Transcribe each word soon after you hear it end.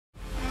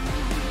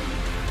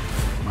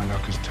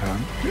luck has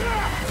turned.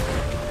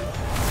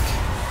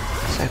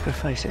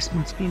 Sacrifices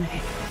must be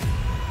made.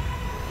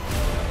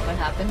 What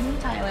happened in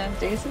Thailand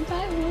stays in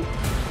Thailand.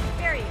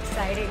 Very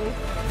exciting.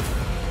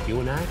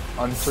 You and I?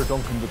 Answer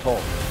Duncan the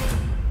Tall.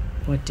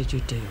 What did you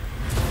do?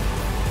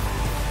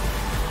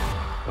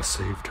 I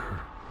saved her.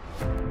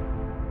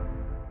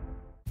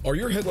 Are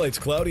your headlights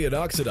cloudy and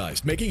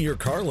oxidized, making your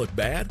car look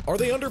bad? Are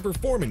they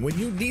underperforming when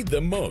you need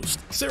them most?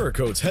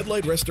 Cerakote's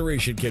Headlight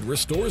Restoration Kit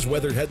restores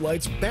weathered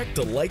headlights back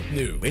to like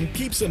new and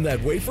keeps them that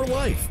way for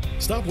life.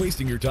 Stop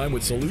wasting your time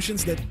with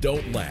solutions that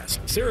don't last.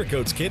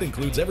 Cerakote's kit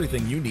includes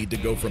everything you need to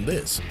go from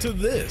this to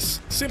this.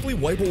 Simply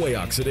wipe away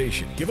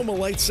oxidation, give them a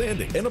light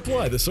sanding, and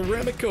apply the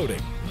ceramic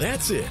coating.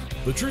 That's it.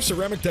 The true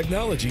ceramic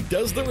technology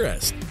does the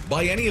rest.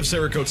 Buy any of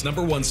Cerakote's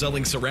 #1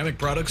 selling ceramic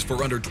products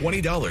for under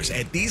 $20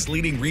 at these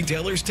leading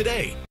retailers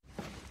today.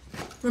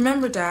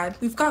 Remember, Dad,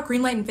 we've got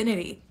Greenlight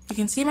Infinity. You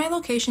can see my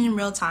location in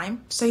real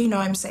time, so you know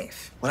I'm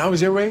safe. When I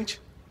was your age,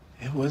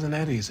 it wasn't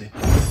that easy.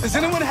 Does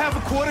anyone have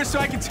a quarter so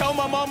I can tell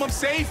my mom I'm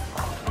safe?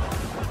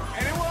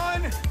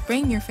 Anyone?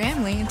 Bring your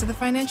family into the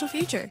financial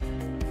future.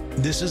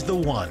 This is the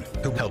one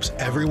who helps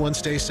everyone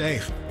stay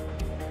safe.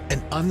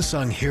 An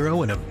unsung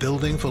hero in a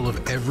building full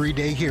of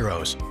everyday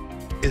heroes.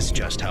 Is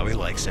just how he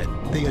likes it.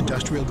 The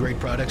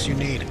industrial-grade products you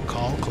need.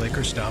 Call, click,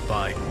 or stop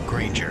by.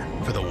 Grainger,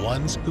 for the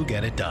ones who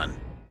get it done.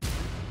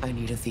 I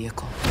need a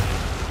vehicle.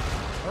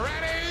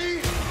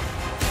 Ready?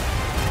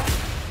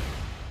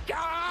 Go!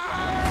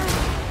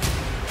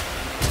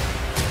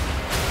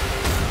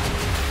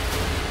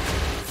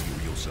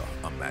 Furiosa,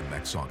 a Mad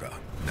Max saga,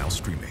 now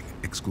streaming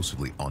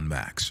exclusively on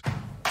Max.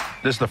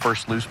 This is the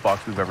first loose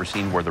box we've ever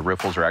seen where the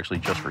riffles are actually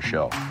just for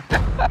show.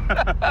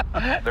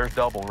 There's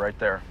double right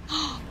there.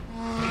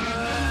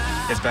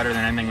 It's better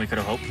than anything we could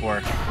have hoped for.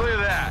 Look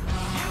at that.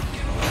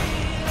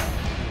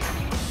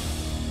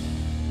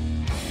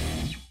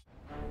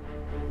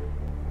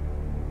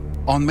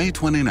 On May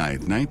 29,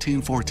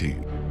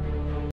 1914,